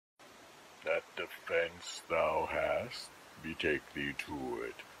that defence thou hast, betake thee to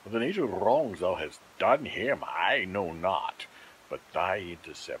it. For the nature of wrongs thou hast done him, I know not. But thy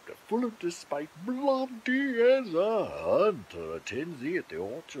interceptor, full of despite, bloody as a hunter, attends thee at the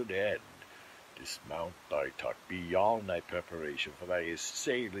orchard end. Dismount thy tuck beyond thy preparation, for thy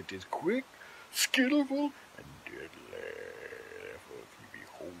assailant is quick, skilful, and deadly. Therefore, if you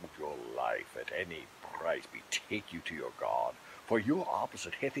behold your life at any price, betake you to your God, for your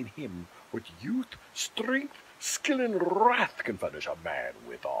opposite hath in him what youth, strength, skill, and wrath can furnish a man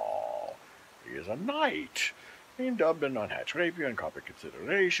withal. He is a knight, in dubbed and unhatched rapier and copper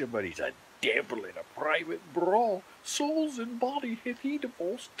consideration, but he's a devil in a private brawl. Souls and body hath he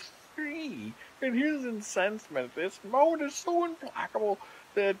divorced three, and his incensement this moment is so implacable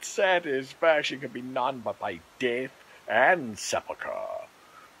that satisfaction can be none but by death and sepulchre.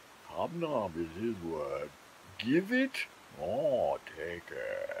 Hobnob is his word. Give it or take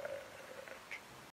it.